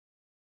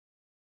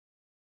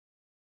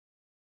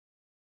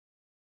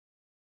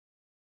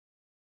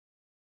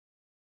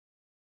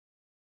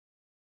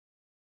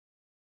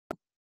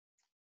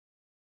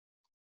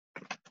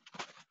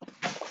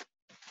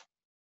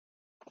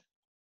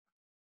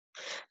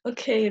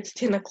Okay, it's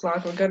 10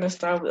 o'clock. We're going to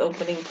start with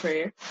opening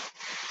prayer.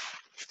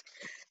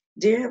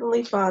 Dear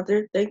Heavenly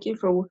Father, thank you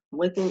for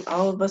waking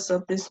all of us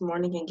up this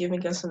morning and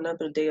giving us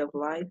another day of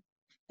life.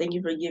 Thank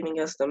you for giving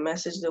us the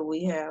message that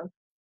we have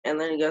and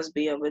letting us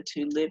be able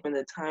to live in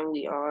the time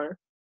we are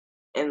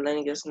and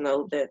letting us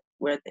know that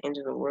we're at the end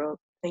of the world.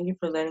 Thank you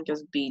for letting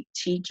us be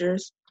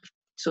teachers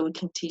so we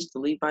can teach the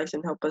Levites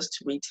and help us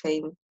to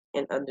retain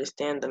and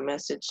understand the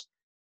message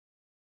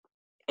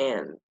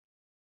and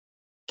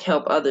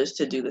help others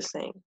to do the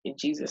same. In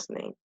Jesus'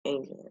 name,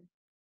 amen.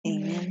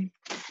 Amen.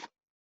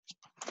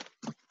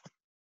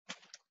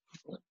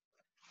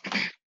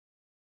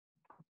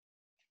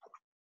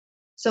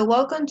 So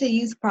welcome to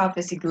Youth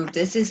Prophecy Group.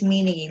 This is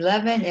meeting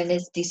 11 and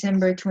it's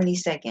December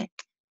 22nd.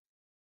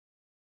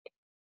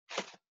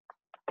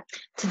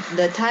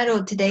 The title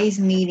of today's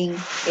meeting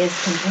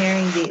is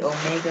Comparing the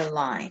Omega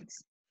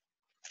Lines.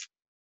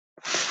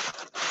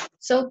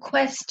 So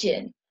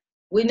question,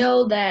 we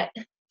know that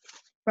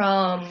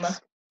from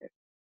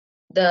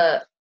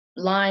the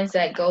lines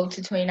that go to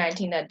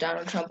 2019 that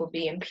Donald Trump will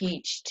be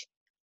impeached.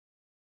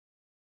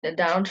 That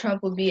Donald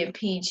Trump will be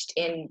impeached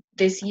in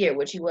this year,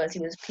 which he was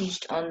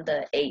impeached on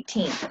the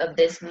 18th of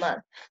this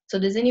month. So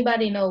does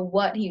anybody know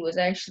what he was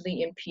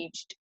actually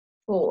impeached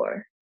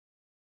for?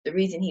 The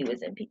reason he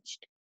was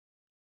impeached?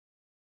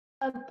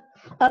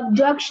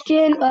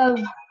 Obstruction of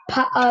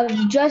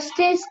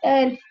justice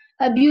and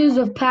abuse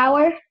of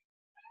power.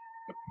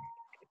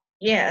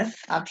 Yes.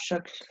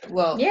 Obstruction.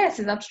 Well, yes,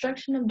 it's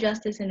obstruction of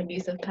justice and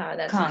abuse of power.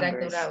 That's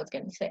Congress. exactly what I was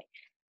going to say.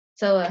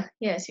 So,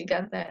 yes, you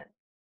got that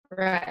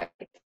right.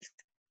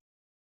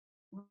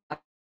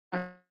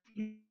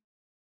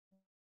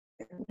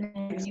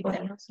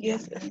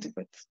 Yes,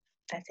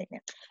 that's it now.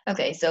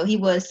 Okay, so he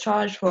was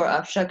charged for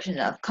obstruction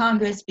of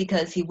Congress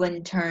because he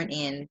wouldn't turn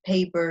in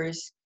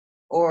papers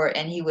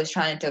and he was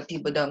trying to tell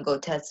people don't go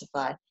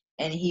testify.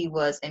 And he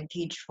was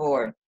impeached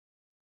for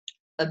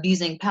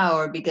abusing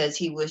power because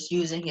he was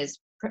using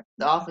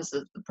the office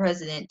of the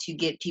president to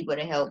get people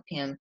to help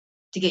him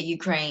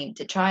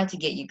to try to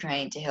get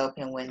Ukraine to help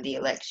him win the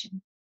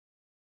election.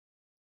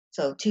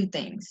 So two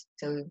things.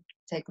 So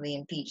technically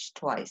impeached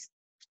twice.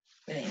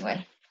 But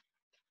anyway.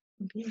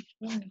 Impeached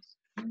twice.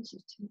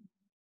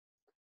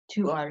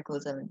 Two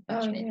articles of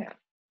impeachment. Oh,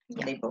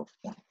 yeah. They both.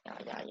 Yeah.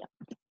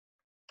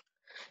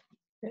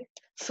 Okay.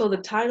 So the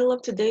title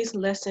of today's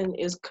lesson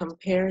is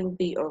Comparing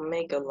the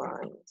Omega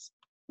Lines,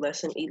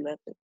 lesson 11.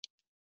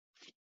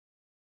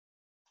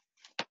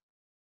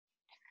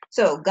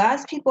 So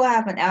God's people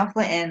have an Alpha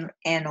and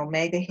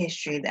Omega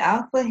history. The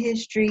Alpha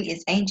history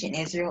is ancient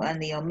Israel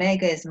and the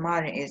Omega is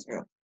modern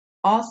Israel.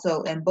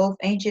 Also, in both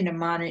ancient and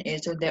modern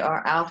Israel, there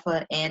are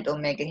Alpha and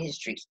Omega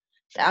histories.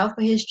 The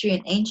Alpha history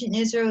in ancient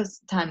Israel is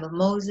the time of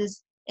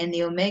Moses, and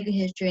the Omega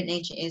history in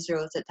ancient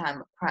Israel is the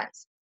time of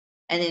Christ.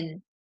 And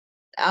in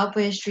the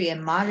Alpha history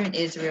in modern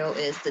Israel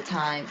is the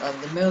time of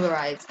the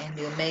Millerites, and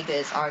the Omega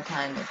is our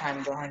time, the time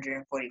of the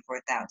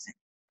 144,000.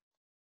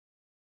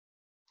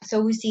 So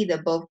we see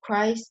that both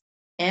Christ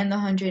and the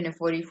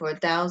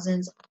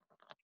 144,000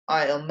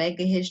 are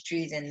Omega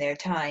histories in their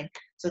time,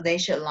 so they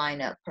should line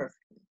up perfectly.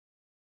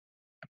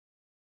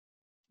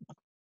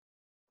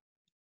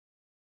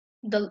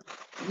 The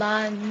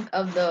line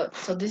of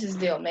so this is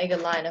the Omega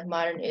line of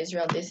modern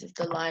Israel. This is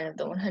the line of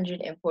the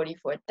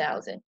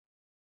 144,000.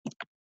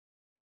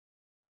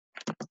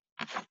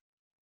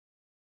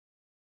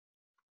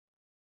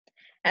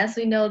 As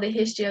we know, the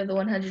history of the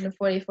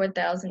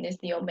 144,000 is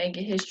the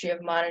Omega history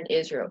of modern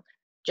Israel,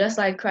 just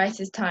like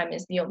Christ's time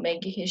is the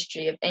Omega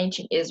history of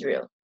ancient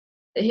Israel.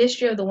 The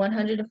history of the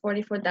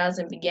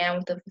 144,000 began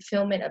with the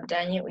fulfillment of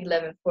Daniel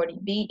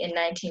 11:40b in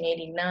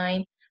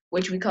 1989,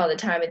 which we call the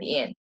time of the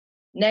end.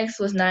 Next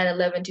was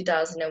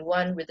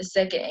 9/11/2001, where the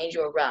second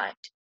angel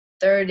arrived.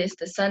 Third is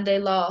the Sunday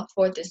law.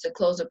 Fourth is the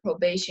close of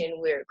probation,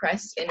 where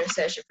Christ's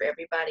intercession for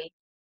everybody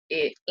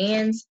it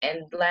ends.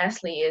 And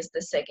lastly is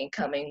the second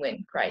coming,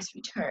 when Christ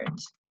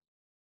returns.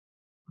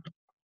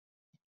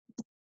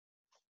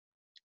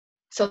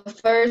 So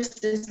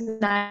first is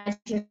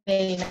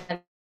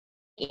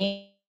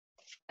 1989.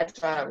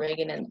 That's Ronald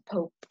Reagan and the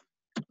Pope.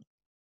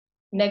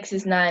 Next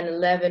is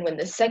 9/11, when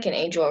the second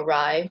angel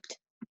arrived.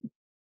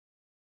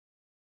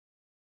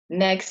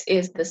 Next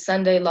is the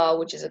Sunday law,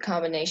 which is a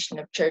combination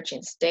of church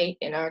and state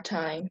in our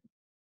time.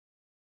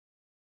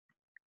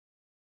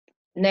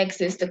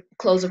 Next is the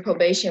close of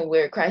probation,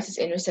 where Christ's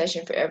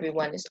intercession for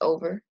everyone is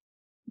over.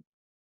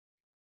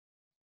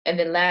 And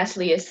then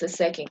lastly is the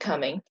second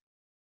coming,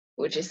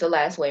 which is the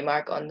last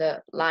waymark on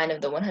the line of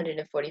the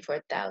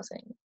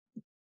 144,000,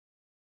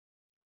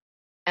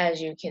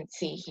 as you can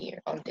see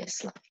here on this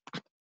slide.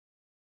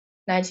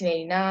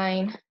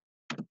 1989,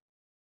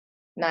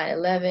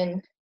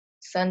 9/11,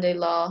 Sunday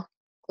law,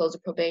 close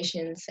of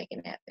probation,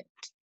 second advent.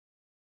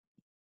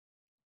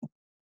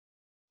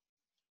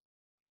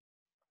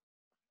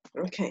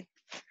 Okay.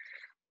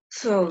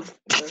 So,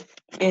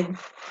 in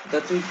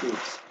the three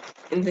groups.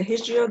 In the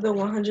history of the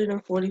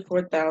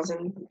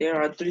 144,000, there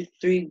are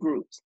three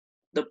groups: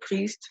 the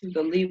priests,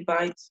 the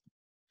Levites,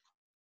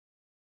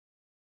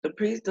 The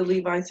priests, the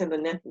Levites, and the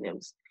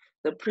Nethinims.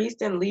 The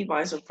priests and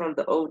Levites are from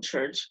the old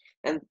church,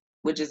 and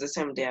which is the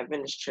Seventh-day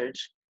Adventist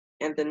church,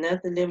 and the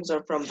Nethinims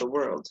are from the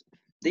world.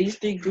 These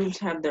three groups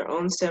have their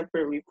own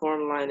separate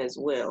reform line as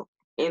well.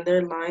 In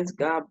their lines,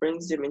 God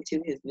brings them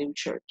into his new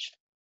church.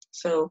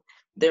 So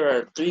there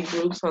are three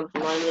groups on the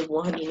line of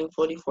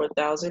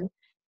 144,000,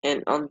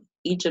 and on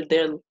each of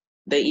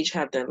they each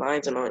have their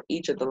lines, and on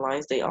each of the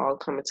lines, they all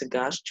come into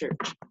God's church.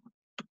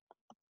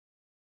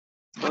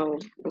 We'll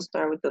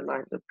start with the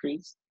line of the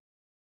priests.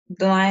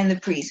 The line of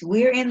the priests.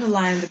 We're in the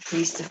line of the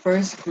priests, the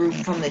first group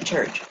from the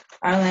church.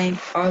 Our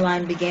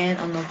line began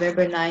on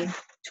November 9th,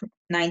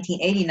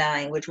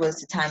 1989, which was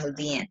the time of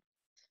the end.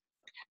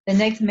 The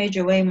next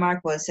major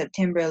waymark was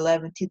September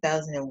 11,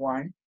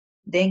 2001.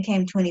 Then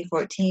came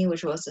 2014,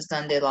 which was the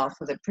Sunday law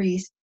for the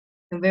priests.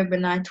 November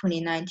 9,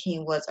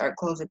 2019 was our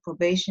close of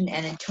probation,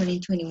 and in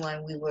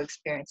 2021 we will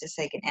experience the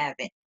second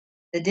advent.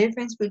 The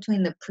difference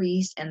between the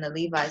priests and the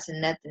Levites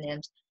and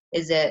Nethinims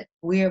is that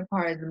we are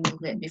part of the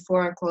movement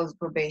before our close of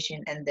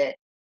probation, and that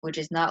which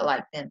is not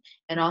like them,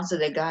 and also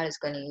that God is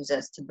going to use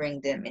us to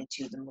bring them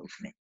into the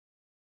movement.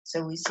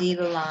 So we see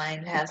the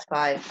line has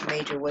 5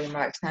 major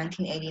waymarks: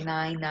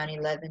 1989,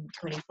 9/11,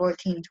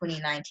 2014,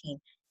 2019,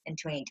 and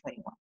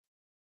 2021.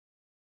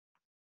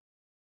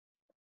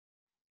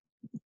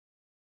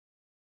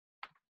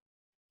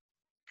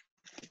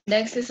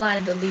 Next is line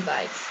of the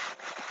Levites.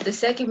 The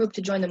second group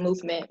to join the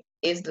movement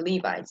is the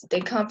Levites.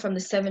 They come from the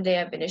Seventh-day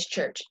Adventist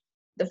Church.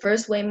 The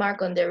first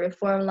waymark on their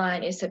reform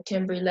line is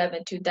September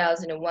 11,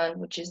 2001,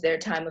 which is their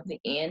time of the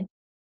end.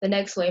 The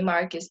next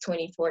waymark is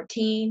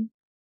 2014.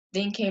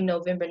 Then came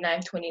November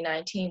 9,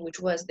 2019, which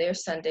was their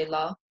Sunday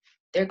law.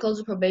 Their close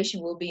of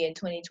probation will be in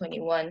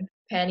 2021,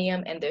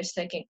 Panium, and their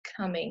second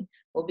coming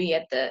will be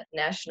at the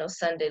National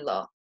Sunday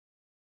Law.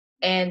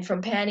 And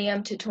from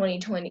Panium to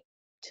 2020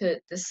 to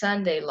the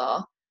Sunday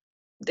Law,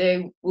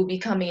 they will be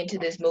coming into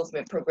this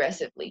movement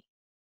progressively.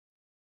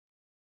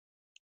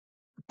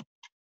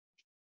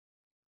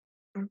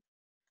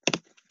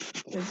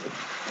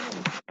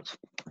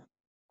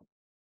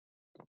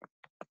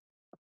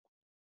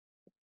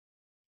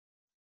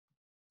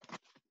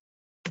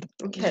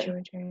 Okay. It's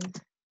your turn.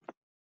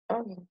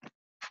 Okay.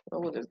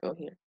 Well, we'll just go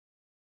here.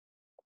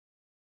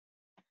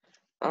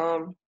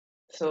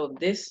 So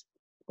this,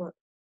 what?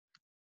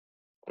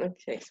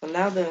 Okay, so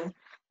now the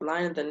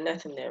line of the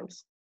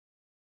Nethinims.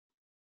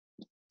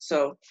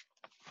 So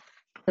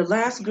the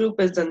last group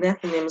is the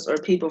Nethinims, or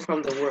people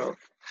from the world.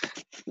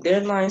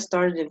 Their line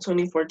started in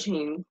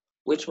 2014,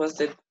 which was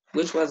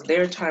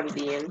their time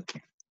then,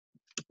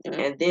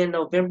 and then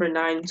November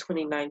 9,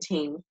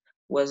 2019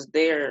 was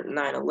their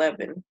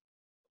 9/11.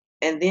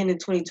 And then in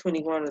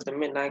 2021, the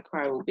Midnight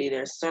Cry will be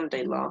their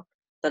Sunday law.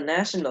 The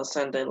National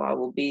Sunday law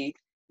will be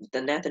the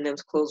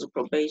Nethinims' close of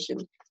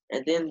probation.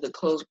 And then the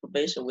close of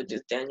probation, which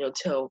is Daniel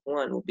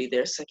 12:1, will be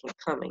their second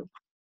coming,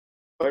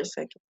 or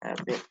second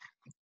advent.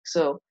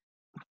 So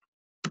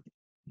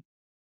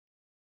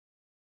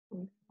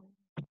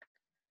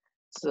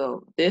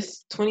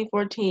this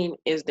 2014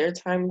 is their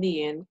time of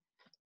the end.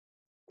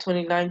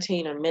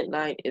 2019 or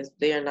midnight is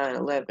their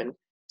 9/11.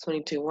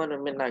 2021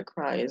 or Midnight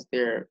Cry is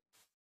their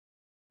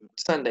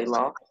Sunday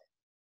law.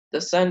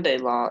 The Sunday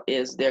law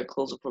is their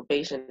close of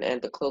probation,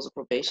 and the close of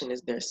probation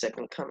is their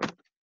second coming.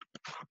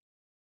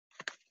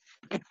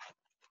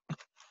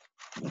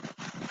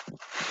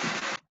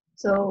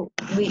 So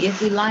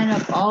if we line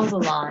up all the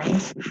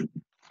lines,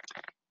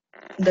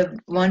 the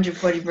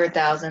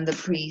 144,000, the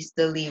priests,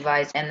 the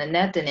Levites, and the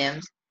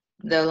Nethinims,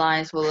 the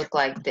lines will look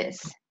like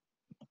this.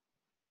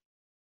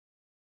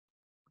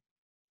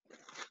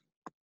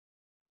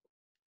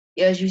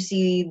 As you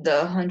see,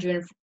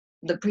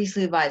 the priests,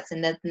 Levites,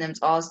 and Nethinims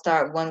all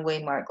start one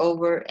waymark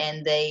over,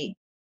 and they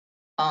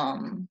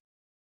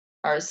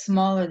are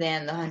smaller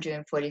than the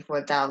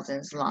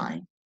 144,000's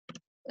line.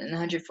 In the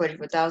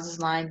 144,000's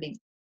line,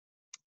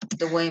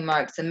 the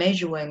waymarks, the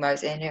major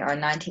waymarks in here are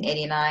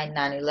 1989,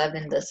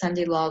 9/11, the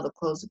Sunday law, the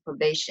close of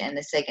probation, and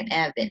the second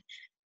advent.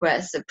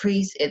 Whereas the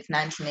priests, it's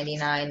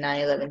 1989,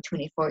 9/11,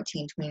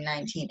 2014,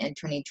 2019, and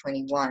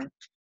 2021.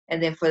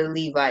 And then for the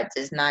Levites,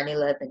 it's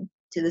 9/11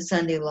 to the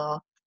Sunday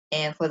law,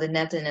 and for the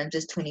Nethinims,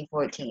 it's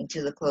 2014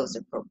 to the close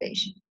of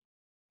probation.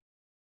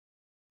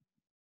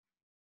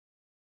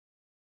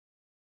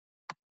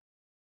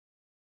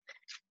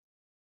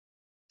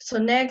 So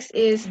next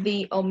is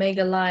the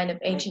Omega line of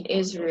ancient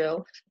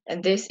Israel,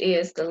 and this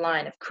is the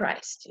line of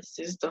Christ. This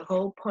is the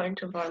whole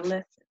point of our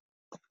lesson.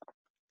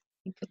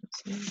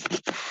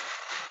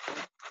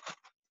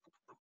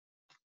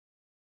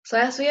 So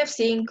as we have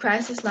seen,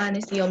 Christ's line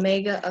is the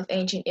Omega of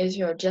ancient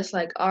Israel, just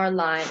like our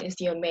line is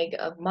the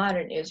Omega of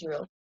modern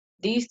Israel.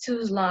 These two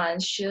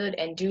lines should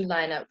and do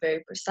line up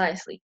very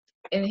precisely.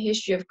 In the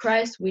history of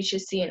Christ, we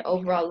should see an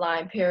overall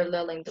line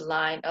paralleling the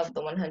line of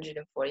the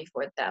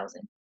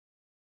 144,000.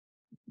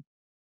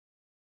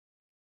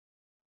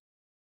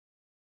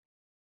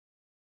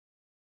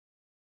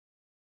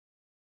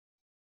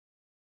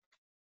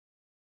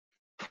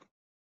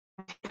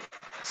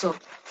 So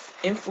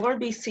in 4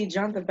 BC,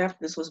 John the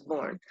Baptist was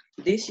born.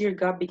 This year,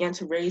 God began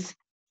to raise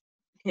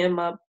him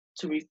up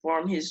to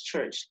reform his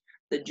church,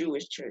 the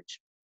Jewish church.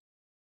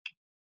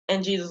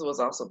 And Jesus was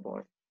also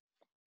born.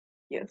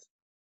 Yes.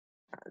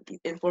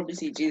 In 4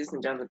 BC, Jesus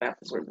and John the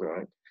Baptist were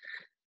born.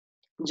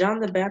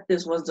 John the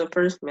Baptist was the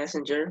first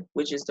messenger,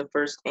 which is the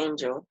first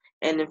angel,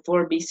 and in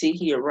 4 BC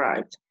he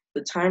arrived.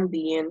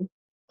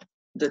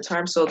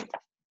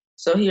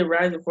 So he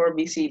arrived in 4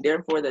 BC,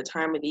 therefore the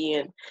time of the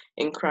end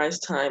in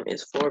Christ's time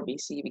is 4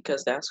 BC,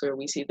 because that's where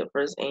we see the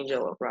first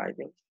angel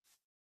arriving.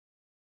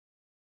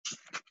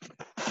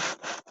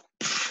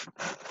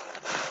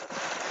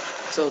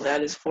 So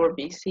that is 4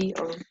 BC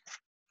on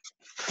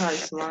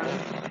Christ's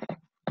line.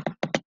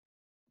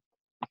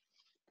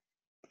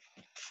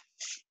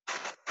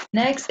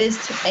 Next is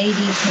AD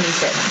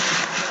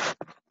 27.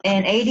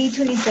 In AD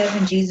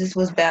 27, Jesus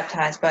was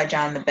baptized by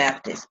John the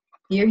Baptist.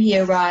 Here he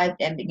arrived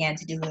and began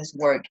to do his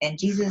work. And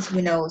Jesus,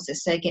 we know, is the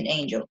second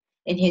angel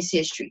in his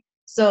history.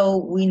 So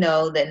we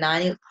know that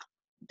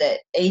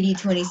AD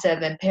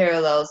 27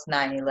 parallels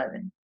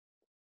 9/11.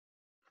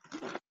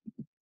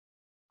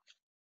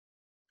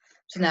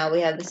 So now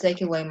we have the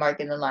second waymark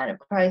in the line of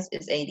Christ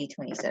is AD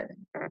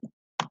 27.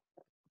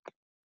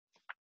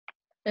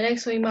 The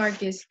next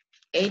waymark is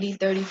AD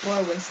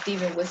 34, when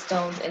Stephen was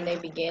stoned and they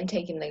began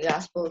taking the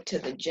gospel to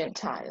the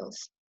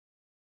Gentiles.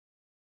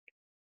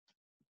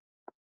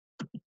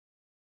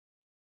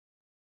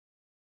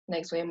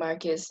 Next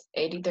waymark is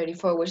AD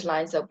 34, which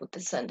lines up with the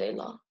Sunday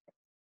law,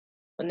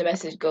 when the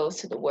message goes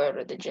to the world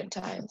or the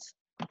Gentiles.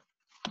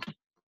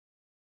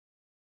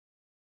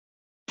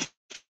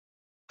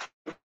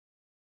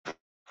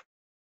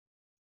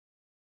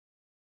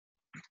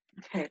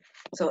 Okay,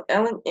 so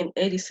in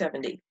AD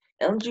 70,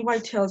 Ellen G.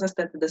 White tells us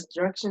that the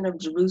destruction of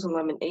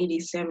Jerusalem in AD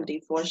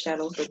 70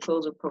 foreshadows the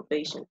close of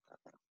probation.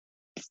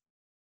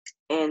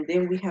 And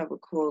then we have a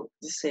quote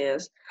that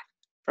says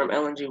from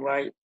Ellen G.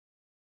 White,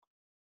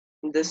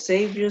 the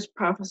Savior's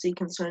prophecy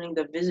concerning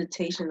the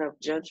visitation of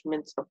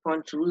judgments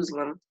upon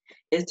Jerusalem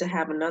is to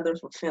have another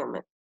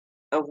fulfillment,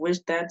 of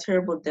which that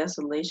terrible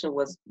desolation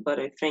was but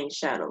a faint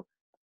shadow.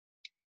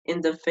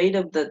 In the fate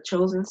of the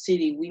chosen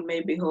city, we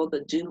may behold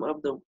the doom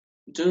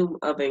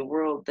of a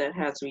world that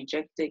has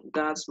rejected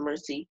God's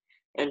mercy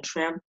and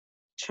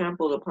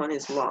trampled upon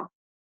his law.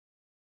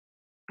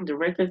 The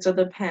records of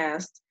the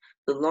past,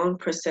 the long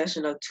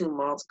procession of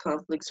tumults,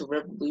 conflicts,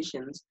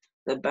 revolutions,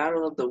 the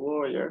battle of the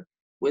warrior,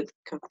 with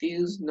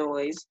confused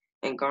noise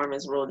and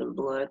garments rolled in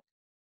blood,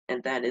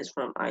 and that is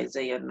from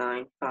Isaiah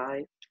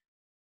 9:5.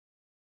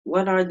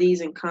 What are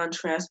these in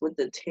contrast with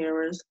the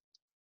terrors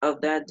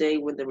of that day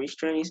when the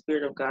restraining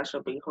spirit of God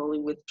shall be wholly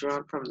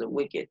withdrawn from the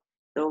wicked,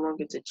 no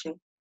longer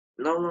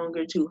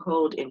to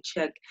hold in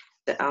check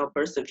the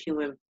outbursts of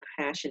human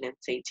passion and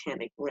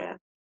satanic wrath.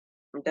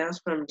 And that's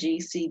from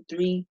GC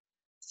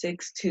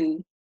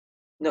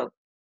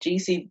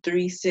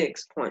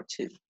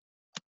 36.2.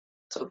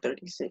 So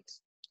 36.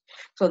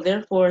 So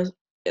therefore,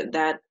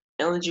 that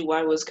Ellen G.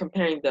 White was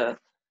comparing the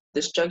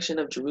destruction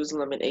of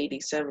Jerusalem in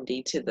AD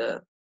 70 to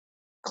the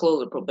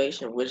close of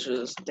probation, which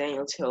was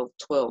Daniel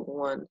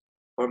 12:1,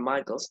 where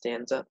Michael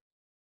stands up.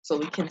 So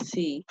we can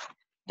see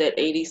that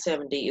AD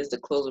 70 is the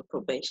close of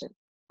probation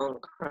on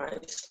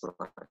Christ's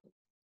line.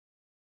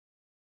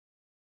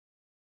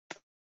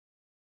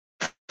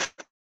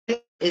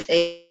 Is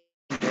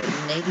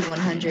AD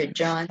 100.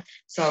 John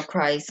saw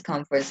Christ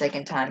come for a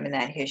second time in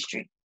that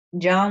history.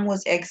 John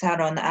was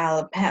exiled on the Isle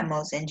of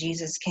Patmos and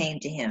Jesus came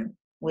to him.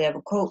 We have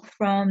a quote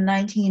from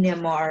 19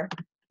 MR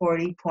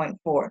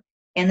 40.4.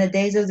 In the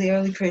days of the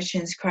early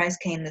Christians, Christ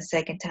came the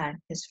second time.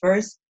 His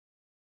first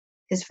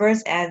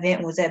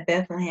advent was at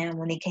Bethlehem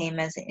when he came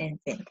as an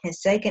infant.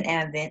 His second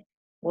advent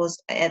was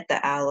at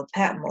the Isle of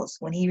Patmos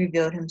when he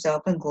revealed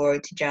himself in glory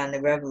to John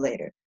the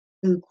Revelator,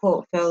 who,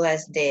 quote, fell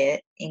as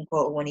dead, end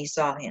quote, when he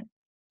saw him.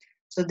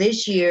 So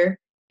this year,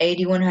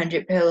 AD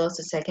 100 parallels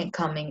the second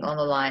coming on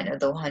the line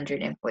of the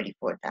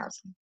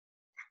 144,000.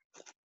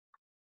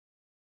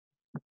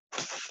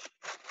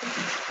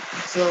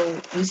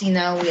 So we see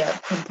now we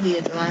have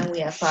completed the line. We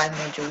have 5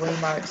 major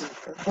waymarks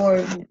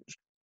for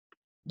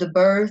the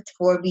birth,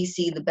 4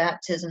 BC, the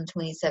baptism,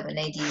 27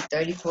 AD,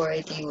 34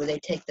 AD, where they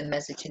take the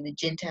message to the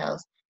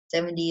Gentiles,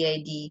 70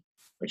 AD,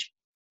 which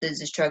the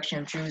destruction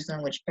of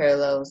Jerusalem, which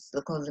parallels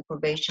the close of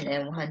probation,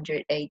 and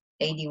AD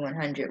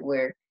 100,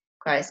 where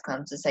Christ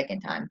comes the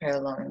second time,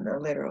 paralleling the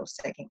literal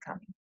second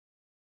coming.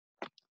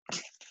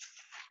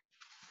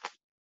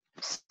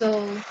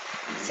 So,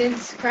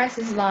 since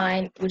Christ's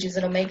line, which is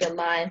an omega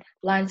line,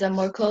 lines up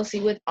more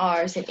closely with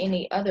ours than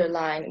any other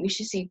line, we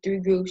should see 3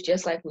 groups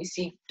just like we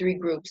see 3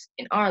 groups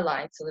in our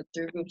line. So the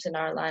 3 groups in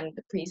our line are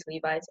the priests,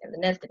 Levites, and the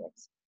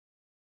Nethinims.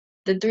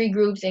 The 3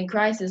 groups in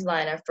Christ's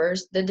line are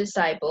first the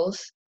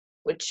disciples,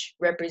 which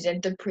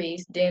represent the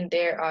priests. Then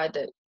they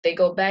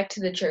go back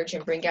to the church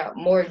and bring out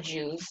more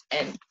Jews,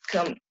 and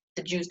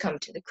the Jews come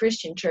to the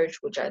Christian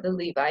church, which are the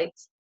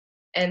Levites.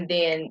 And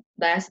then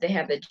last, they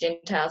have the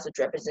Gentiles, which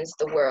represents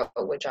the world,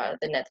 which are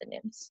the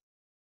Nethinims.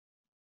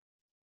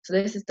 So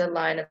this is the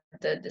line of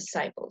the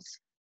disciples.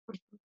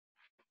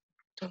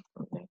 Don't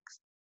go next.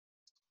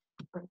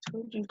 I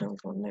told you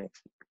don't go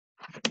next.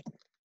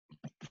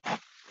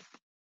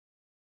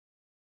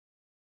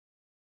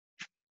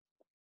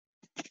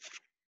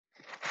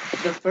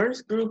 The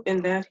first group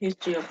in that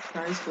history of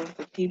Christ was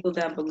the people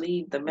that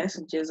believed the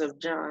messages of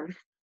John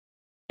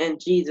and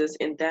Jesus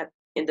in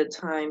the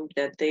time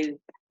that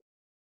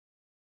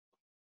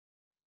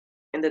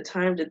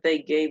they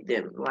gave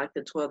them, like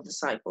the 12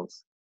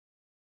 disciples.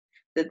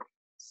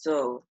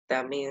 So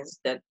that means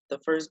that the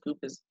first group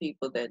is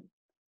people that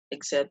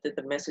accepted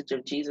the message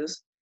of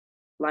Jesus,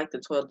 like the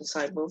 12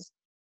 disciples.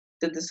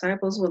 The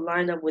disciples would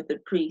line up with the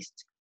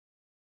priest,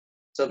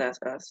 so that's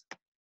us.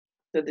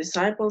 The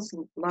disciples'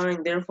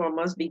 line therefore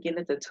must begin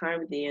at the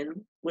time of the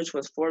end, which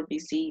was 4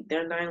 BC.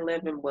 Their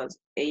 9/11 was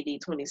AD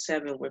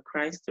 27, where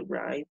Christ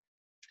arrived.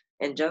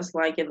 And just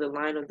like in the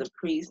line of the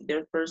priest,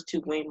 their first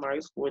two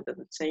waymarks were the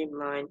same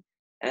line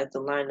as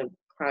the line of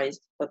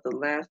Christ, but the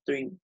last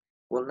three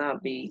will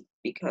not be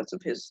because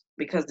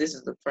this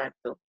is the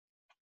fractal.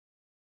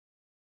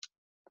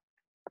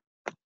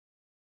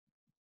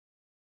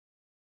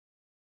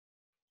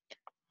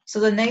 So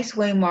the next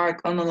waymark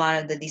on the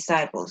line of the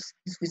disciples,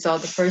 we saw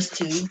the first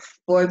two,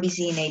 4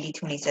 BC and AD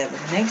 27.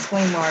 The next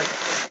waymark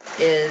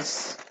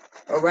is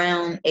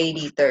around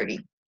AD 30.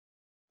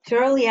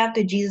 Shortly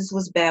after Jesus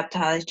was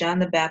baptized, John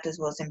the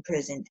Baptist was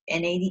imprisoned,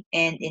 and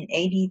in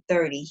AD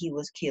 30 he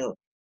was killed.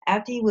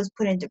 After he was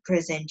put into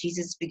prison,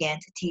 Jesus began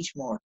to teach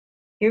more.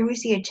 Here we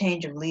see a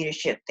change of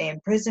leadership. The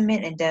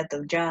imprisonment and death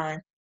of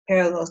John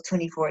parallels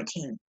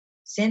 2014.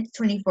 Since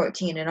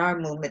 2014, in our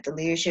movement, the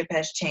leadership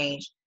has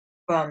changed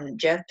from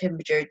Jeff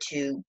Pemberger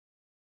to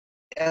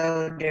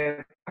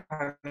Elder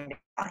Parman.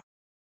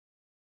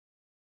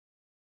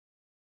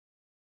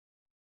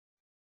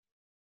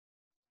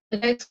 The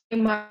next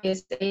mark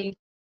is the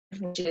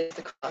which is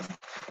the cross.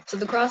 So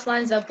the cross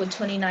lines up with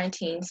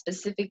 2019,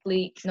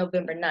 specifically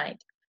November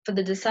 9th. For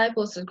the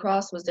disciples, the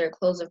cross was their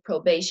close of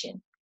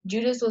probation.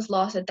 Judas was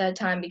lost at that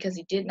time because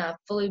he did not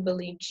fully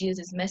believe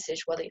Jesus'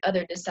 message while the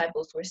other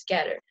disciples were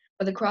scattered.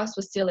 But the cross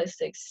was still a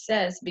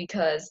success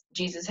because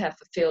Jesus had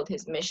fulfilled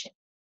his mission.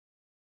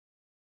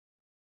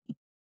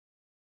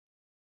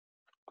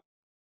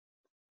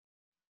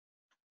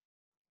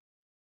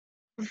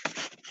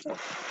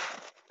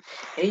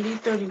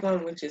 AD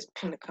 31, which is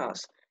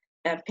Pentecost.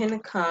 At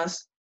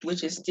Pentecost,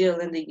 which is still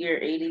in the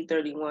year AD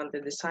 31,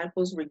 the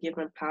disciples were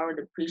given power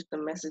to preach the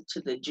message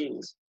to the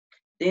Jews.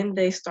 Then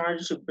they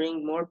started to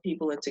bring more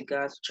people into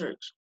God's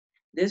church.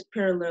 This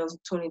parallels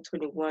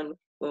 2021,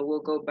 when we'll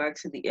go back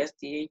to the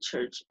SDA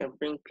church and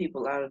bring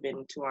people out of it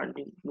into our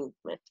new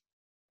movement.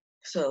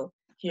 So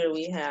here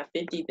we have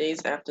 50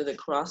 days after the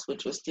cross,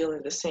 which was still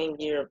in the same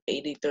year of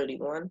AD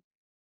 31,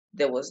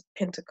 there was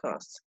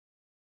Pentecost.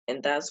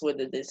 And that's where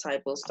the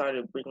disciples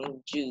started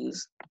bringing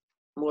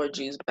more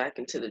Jews back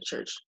into the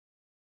church.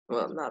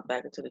 Well, not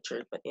back into the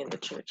church, but in the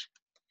church.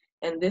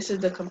 And this is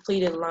the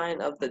completed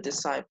line of the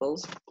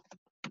disciples.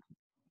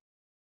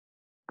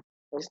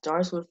 It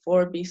starts with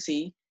 4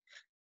 BC,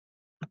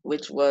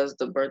 which was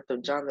the birth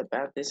of John the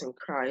Baptist in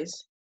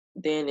Christ.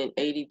 Then in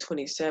AD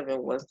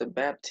 27 was the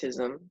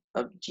baptism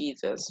of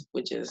Jesus,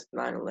 which is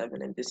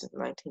 9/11, and this is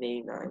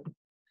 1989.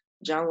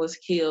 John was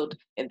killed,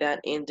 and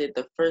that ended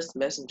the first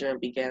messenger and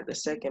began the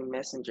second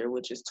messenger,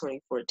 which is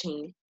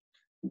 2014.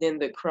 Then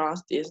the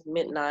cross is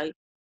midnight,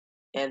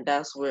 and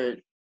that's where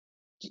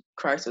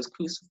Christ was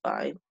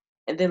crucified.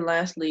 And then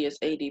lastly is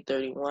AD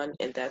 31,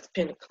 and that's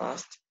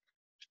Pentecost,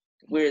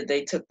 where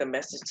they took the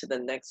message to the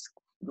next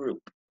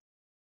group,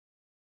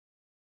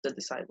 the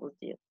disciples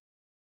did.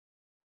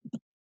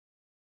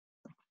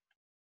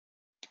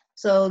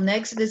 So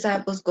next, the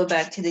disciples go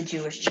back to the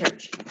Jewish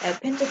church. At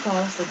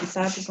Pentecost, the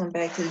disciples went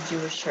back to the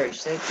Jewish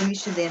church. They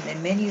preached to them,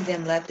 and many of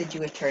them left the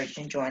Jewish church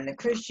and joined the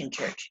Christian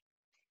church.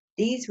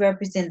 These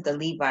represent the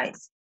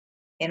Levites.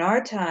 In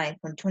our time,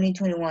 from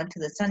 2021 to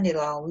the Sunday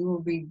Law, we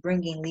will be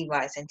bringing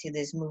Levites into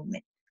this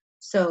movement.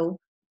 So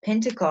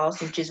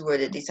Pentecost, which is where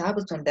the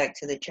disciples went back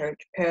to the church,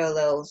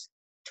 parallels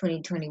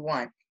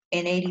 2021.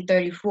 In AD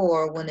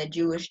 34, when the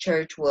Jewish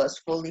church was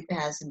fully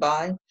passed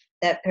by,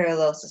 that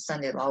parallels the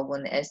Sunday Law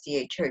when the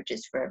SDA church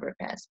is forever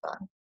passed by.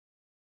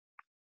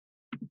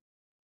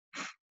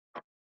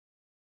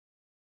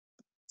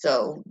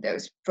 So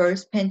there's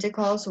first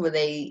Pentecost, where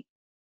they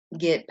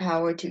get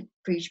power to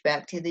preach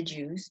back to the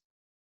Jews,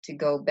 to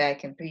go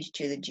back and preach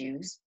to the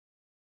Jews.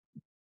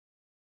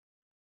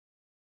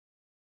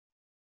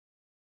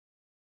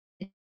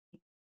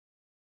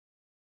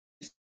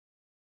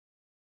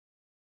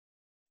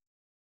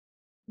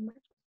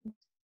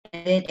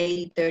 And then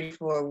AD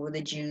 34, where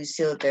the Jews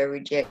sealed their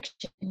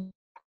rejection of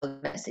the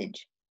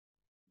message.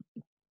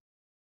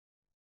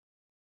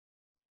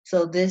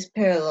 So this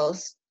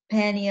parallels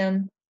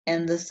Panium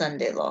and the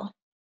Sunday Law,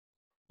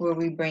 where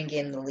we bring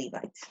in the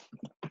Levites.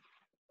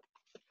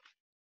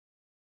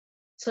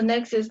 So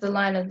next is the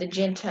line of the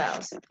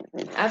Gentiles.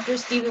 After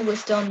Stephen was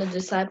stoned, the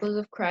disciples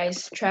of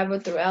Christ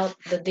traveled throughout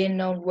the then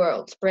known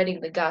world, spreading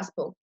the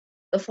gospel.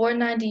 The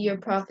 490-year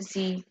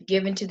prophecy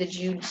given to the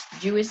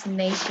Jewish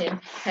nation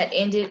had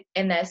ended,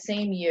 and that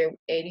same year,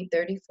 AD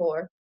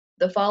 34,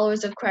 the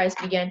followers of Christ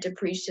began to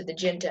preach to the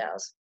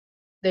Gentiles.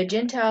 The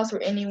Gentiles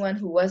were anyone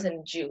who wasn't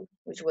a Jew,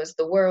 which was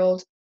the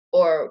world,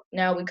 or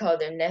now we call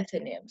them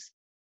Nethinims.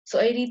 So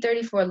AD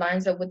 34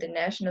 lines up with the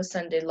National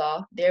Sunday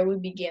Law. There we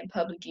begin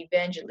public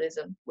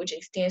evangelism, which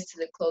extends to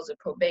the close of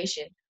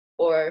probation,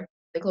 or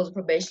the close of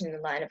probation in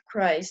the line of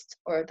Christ,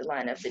 or the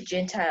line of the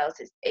Gentiles,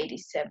 is AD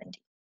 70.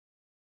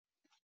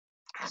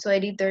 So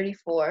AD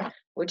 34,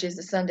 which is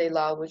the Sunday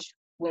Law, which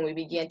when we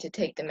begin to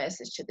take the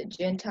message to the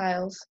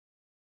Gentiles,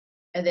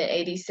 and then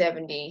AD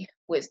 70,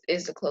 which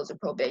is the close of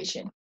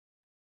probation,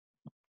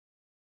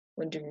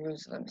 when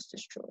Jerusalem is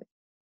destroyed,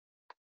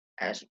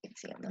 as you can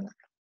see on the line.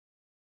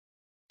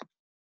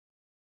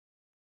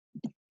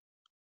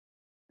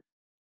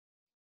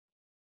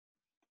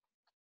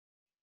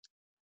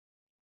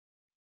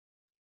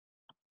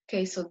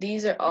 Okay, so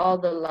these are all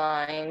the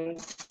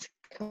lines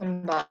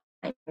combined.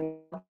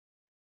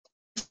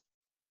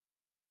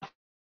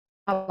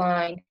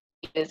 Line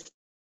is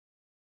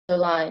the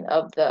line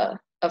of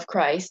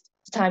Christ.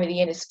 The time of the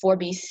end is 4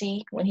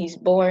 BC when he's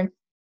born.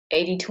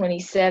 AD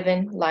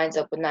 27 lines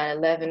up with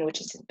 9/11,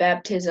 which is his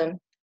baptism.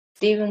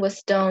 Stephen was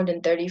stoned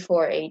in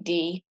 34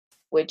 AD,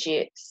 which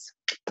is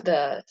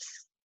the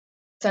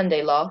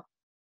Sunday Law.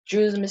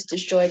 Jerusalem is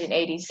destroyed in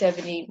AD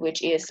 70,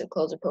 which is the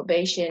close of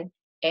probation,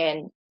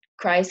 and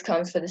Christ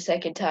comes for the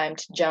second time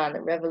to John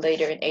the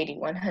Revelator in AD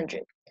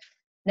 100.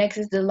 Next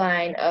is the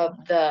line of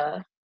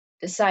the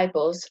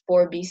disciples.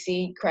 4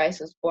 BC, Christ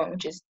was born,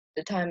 which is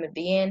the time of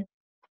the end.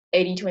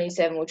 AD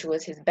 27, which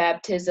was his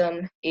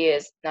baptism,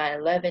 is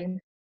 9/11.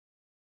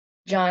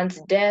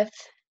 John's death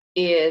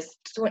is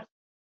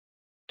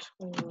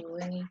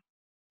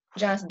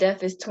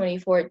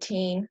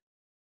 2014,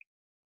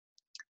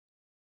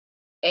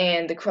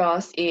 and the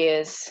cross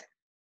is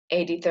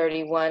AD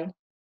 31,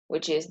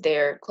 which is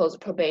their close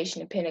of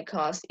probation, and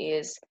Pentecost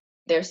is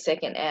their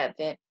second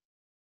advent.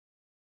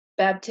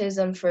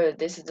 Baptism, for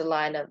this is the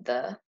line of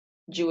the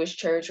Jewish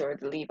church or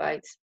the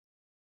Levites.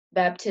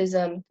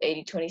 Baptism,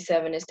 AD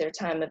 27, is their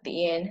time of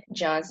the end.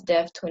 John's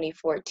death,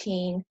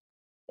 2014,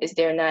 is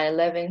their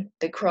 9/11.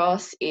 The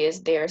cross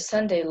is their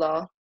Sunday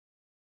Law.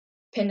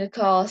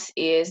 Pentecost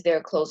is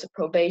their close of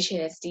probation,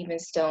 and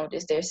Stephen's stoned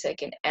is their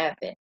second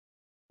advent.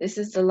 This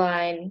is the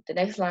line, the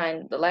next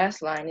line, the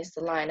last line is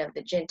the line of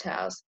the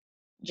Gentiles.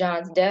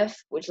 John's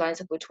death, which lines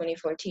up with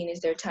 2014,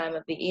 is their time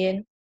of the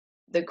end.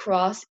 The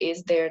cross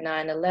is their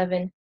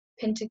 9/11.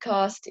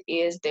 Pentecost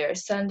is their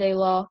Sunday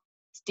Law.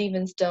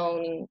 Stephen's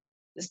stoning,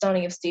 the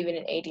stoning of Stephen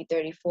in AD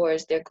 34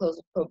 is their close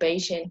of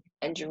probation,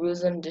 and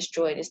Jerusalem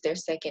destroyed is their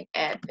second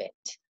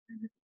advent.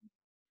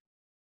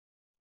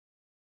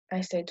 I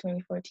said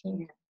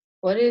 2014.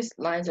 What is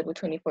lines up with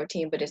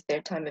 2014, but it's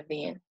their time of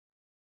the end?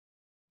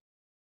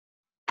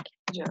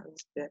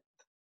 John's death.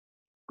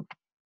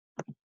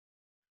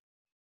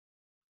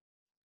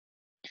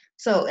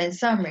 So in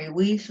summary,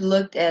 we've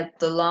looked at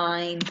the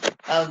line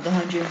of the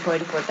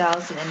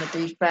 144,000 and the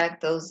three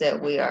fractals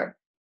that we are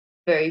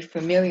very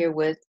familiar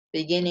with,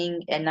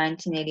 beginning in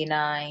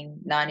 1989,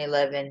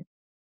 9/11,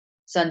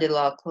 Sunday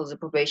Law, close of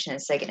probation,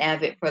 and second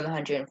advent for the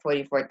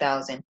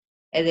 144,000,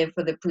 and then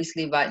for the priests,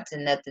 Levites,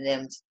 and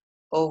Nethinims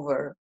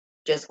over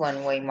just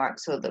one way mark.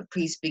 So the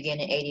priests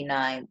begin in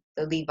 89,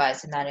 the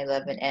Levites in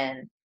 9/11,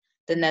 and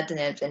the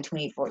Nethinims in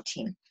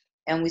 2014.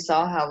 And we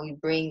saw how we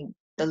bring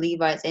the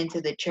Levites into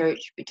the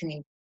church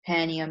between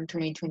Panium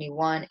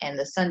 2021 and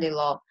the Sunday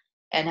Law,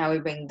 and how we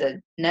bring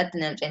the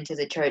Nethinims into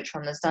the church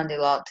from the Sunday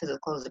Law to the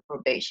close of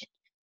probation.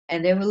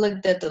 And then we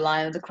looked at the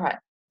line of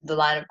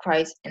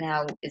Christ and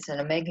how it's an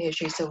omega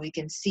history, so we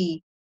can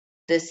see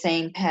the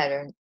same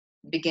pattern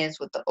begins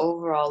with the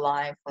overall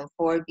line from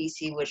 4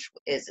 BC, which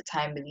is the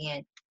time of the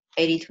end,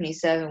 AD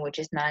 27, which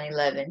is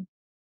 9/11,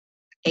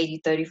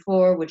 AD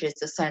 34, which is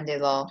the Sunday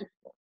Law,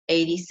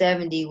 AD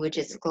 70, which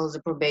is the close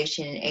of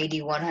probation, and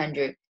AD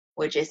 100,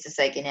 which is the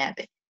second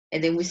advent.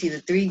 And then we see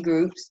the three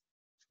groups,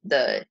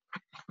 the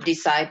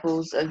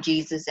disciples of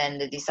Jesus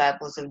and the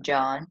disciples of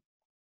John.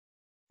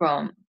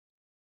 From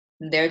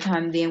their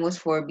time then was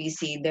 4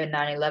 BC, their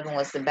 9/11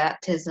 was the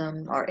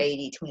baptism, or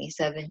AD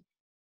 27.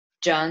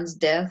 John's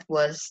death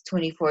was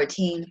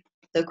 2014,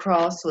 the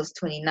cross was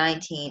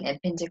 2019,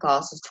 and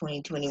Pentecost was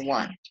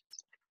 2021.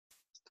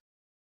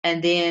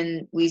 And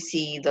then we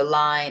see the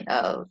line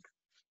of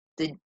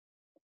the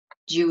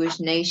Jewish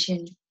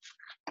nation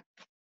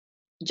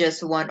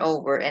just one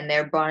over, and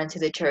they're brought into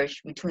the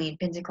church between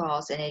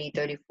Pentecost and AD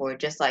 34,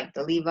 just like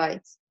the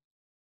Levites.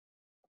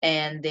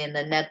 And then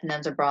the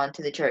Nethinims are brought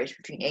into the church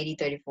between AD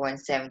 34 and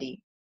 70.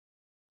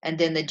 And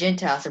then the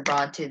Gentiles are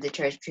brought into the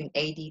church between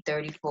AD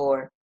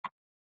 34.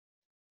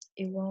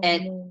 It won't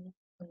And- move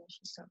unless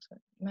she stops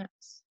with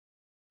maps.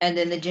 And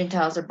then the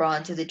Gentiles are brought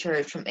into the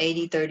church from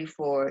AD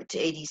 34 to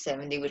AD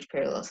 70, which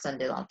parallels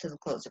Sunday Law to the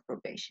close of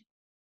probation.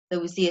 So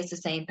we see it's the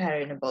same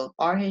pattern in both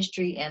our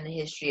history and the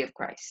history of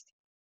Christ.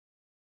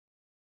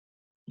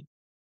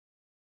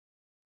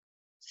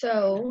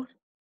 So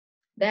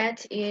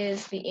that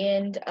is the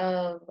end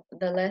of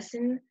the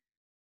lesson.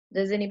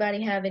 Does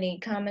anybody have any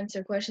comments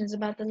or questions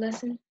about the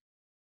lesson?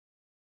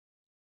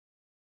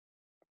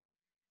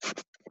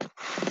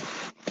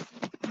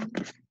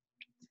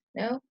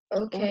 No?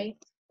 Okay.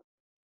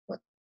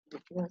 You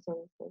want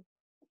something to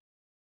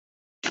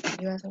say?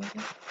 You have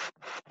something?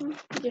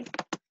 Yeah.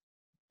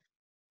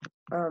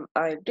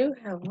 I do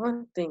have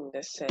one thing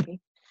to say.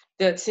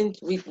 That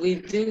since we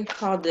do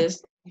call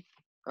this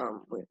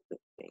with the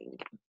thing.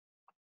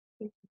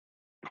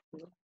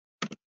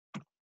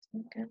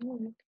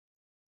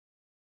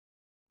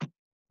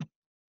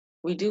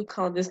 We do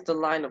call this the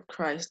line of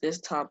Christ,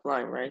 this top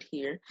line right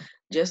here,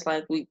 just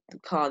like we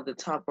call the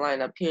top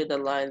line up here the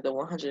line, the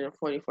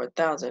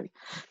 144,000.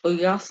 But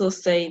we also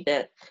say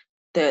that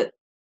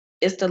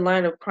it's the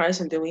line of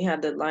Christ, and then we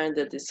have the line of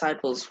the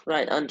disciples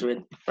right under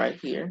it, right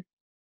here.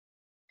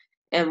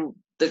 And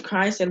the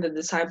Christ and the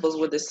disciples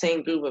were the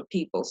same group of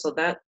people, so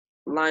that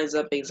lines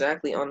up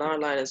exactly on our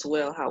line as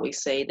well. How we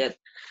say that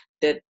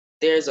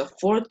there's a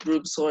fourth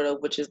group, sort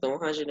of, which is the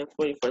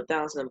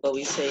 144,000, but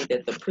we say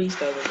that the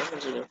priests are the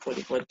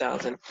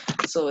 144,000.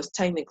 So it's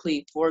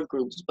technically four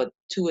groups, but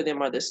two of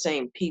them are the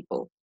same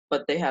people,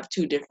 but they have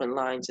two different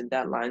lines, and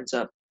that lines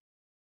up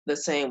the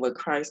same with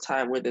Christ's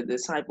time, where the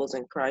disciples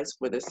and Christ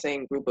were the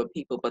same group of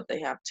people, but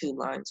they have two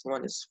lines.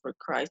 One is for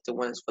Christ and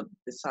one is for the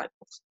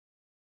disciples.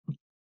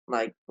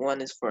 Like one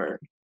is for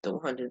the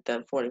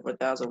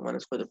 144,000, one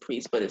is for the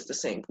priests, but it's the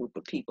same group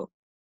of people.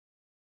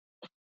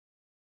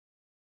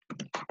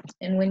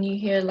 And when you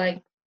hear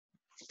like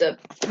the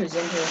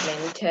presenters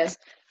mainly test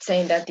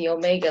saying that the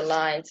omega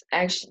lines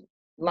actually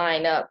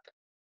line up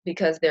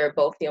because they're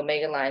both the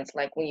omega lines,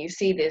 like when you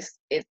see this,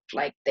 it's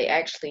like they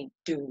actually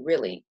do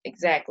really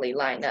exactly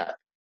line up.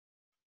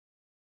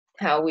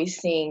 How we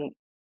sing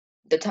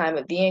the time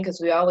of the end, because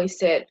we always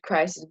said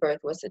Christ's birth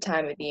was the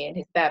time of the end,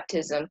 his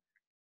baptism,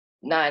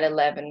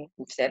 9/11,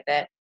 we've said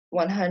that.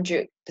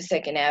 100, the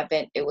second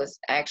advent, it was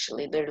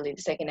actually literally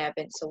the second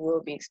advent, so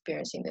we'll be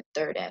experiencing the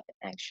third advent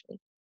actually.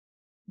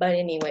 But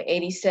anyway,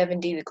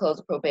 80/70, the close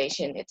of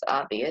probation, it's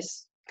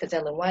obvious because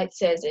Ellen White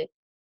says it.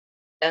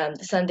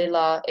 The Sunday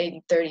Law,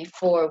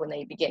 80/34, when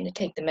they begin to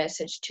take the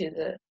message to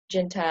the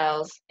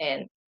Gentiles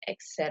and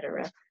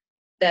etc.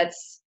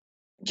 That's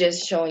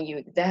just showing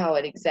you how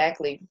it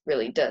exactly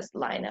really does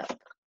line up,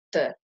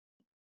 the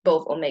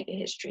both Omega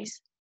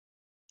histories.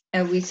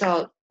 And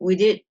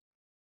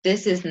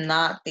this is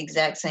not the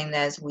exact same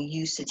as we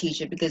used to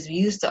teach it, because we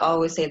used to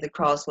always say the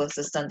cross was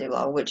the Sunday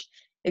Law, which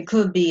it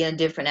could be a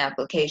different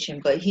application,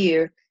 but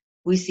here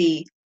we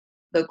see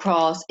the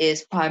cross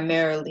is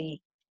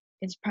primarily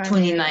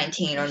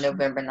 2019 or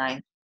November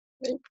 9th,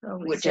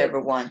 whichever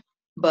one.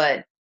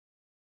 But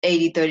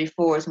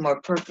 80/34 is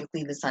more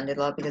perfectly the Sunday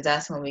Law, because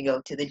that's when we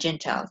go to the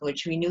Gentiles,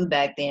 which we knew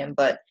back then,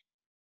 but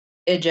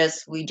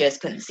we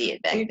just couldn't see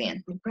it back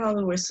then. We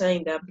probably were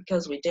saying that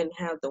because we didn't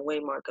have the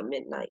waymark of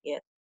midnight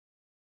yet.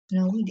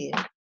 No, we did.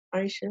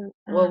 Are you sure?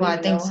 Well, I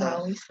think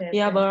so.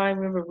 Yeah, but I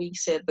remember we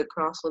said the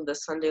cross was the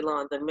Sunday Law,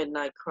 and the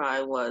midnight cry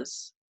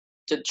was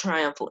the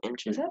triumphal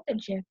entry. Is that the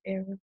Jeff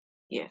era?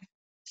 Yeah.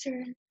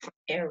 Sure.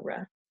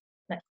 Era.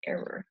 Not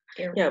error.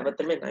 Yeah, but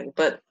the midnight.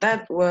 But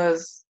that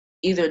was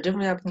either a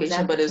different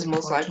application, but it's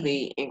most 2014?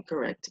 likely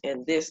incorrect.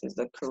 And this is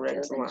the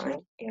correct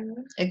line.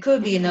 It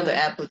could be another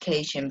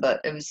application,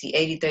 but obviously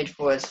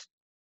 80/34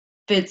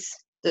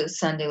 fits the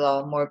Sunday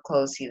Law more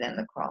closely than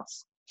the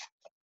cross.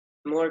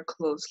 More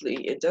closely,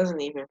 it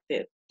doesn't even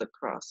fit the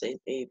cross.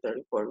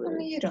 80/34 really. I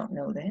mean, you don't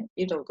know that.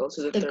 You don't go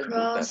to the third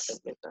cross. group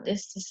after midnight.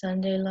 This is the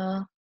Sunday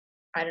Law.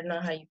 I don't know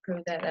how you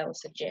prove that. That was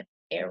the Jeff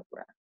era.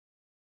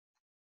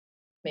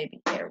 Maybe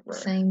error.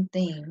 Same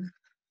thing.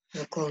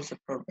 The close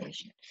of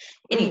probation.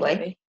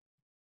 Anyway.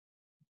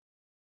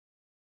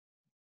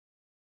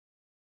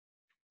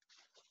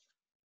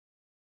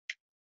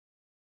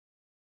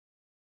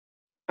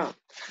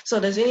 So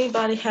does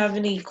anybody have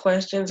any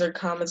questions or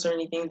comments or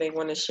anything they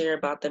want to share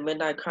about the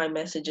midnight cry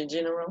message in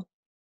general?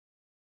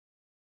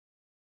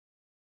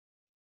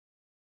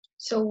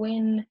 So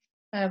when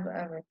I have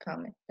a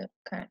comment, a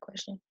kind of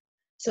question.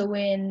 So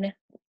when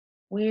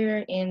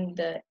we're in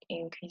the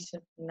increase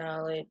of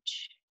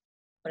knowledge,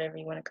 whatever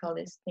you want to call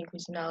this,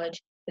 increase of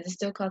knowledge, is it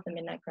still called the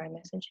midnight cry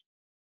message?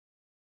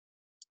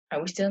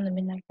 Are we still in the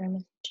midnight cry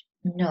message?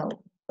 No,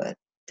 but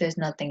there's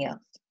nothing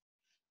else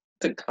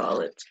to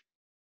call it.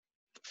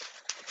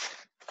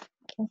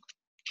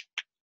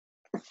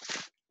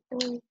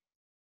 Okay.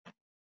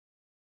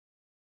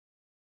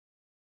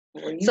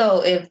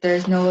 So if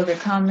there's no other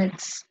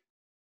comments,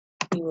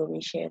 we will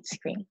reshare the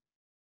screen.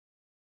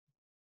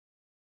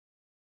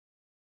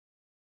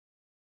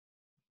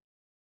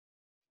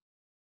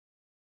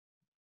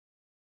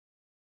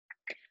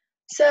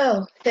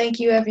 So thank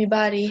you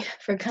everybody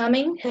for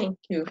coming. Thank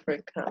you for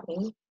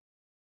coming.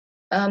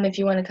 If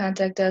you want to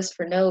contact us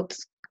for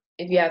notes,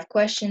 if you have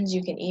questions,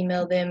 you can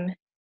email them.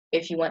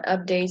 If you want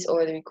updates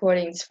or the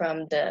recordings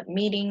from the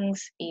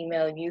meetings,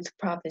 email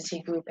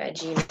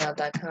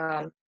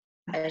youthprophecygroup@gmail.com.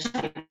 As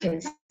you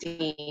can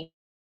see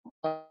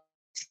on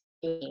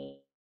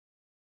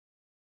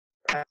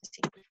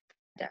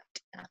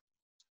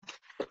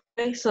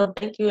Okay, so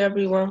thank you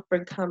everyone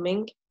for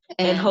coming,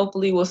 and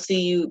hopefully we'll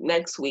see you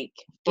next week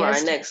for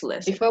our next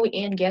lesson. Before we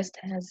end, guest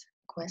has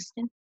a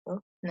question? Oh.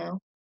 No?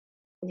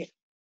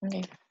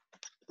 Okay.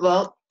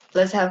 Well,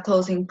 let's have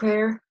closing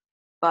prayer.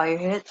 Bow your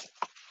heads.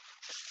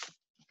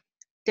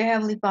 Dear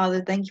Heavenly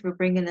Father, thank you for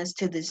bringing us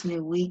to this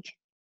new week.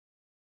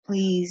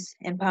 Please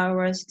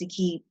empower us to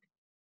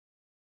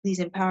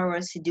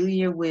do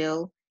your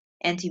will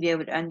and to be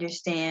able to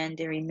understand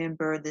and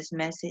remember this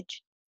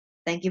message.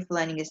 Thank you for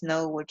letting us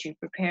know what you're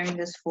preparing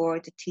us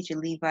for to teach the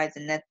Levites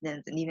and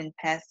Nethinims, and even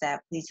past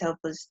that. Please help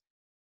us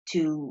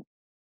to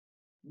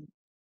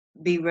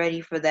be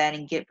ready for that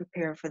and get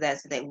prepared for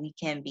that so that we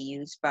can be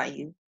used by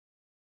you.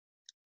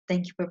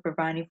 Thank you for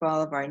providing for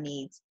all of our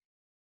needs.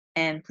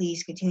 And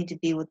please continue to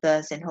be with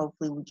us, and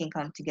hopefully we can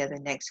come together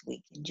next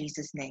week. In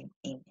Jesus' name,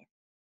 amen.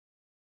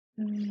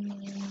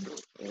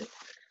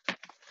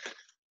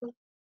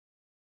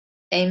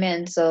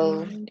 Amen.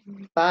 So,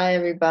 bye,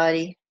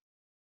 everybody.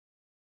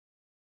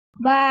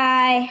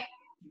 Bye.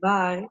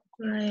 Bye.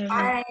 Bye.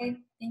 Bye.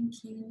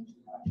 Thank you.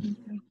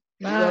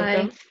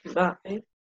 Bye. Welcome. Bye.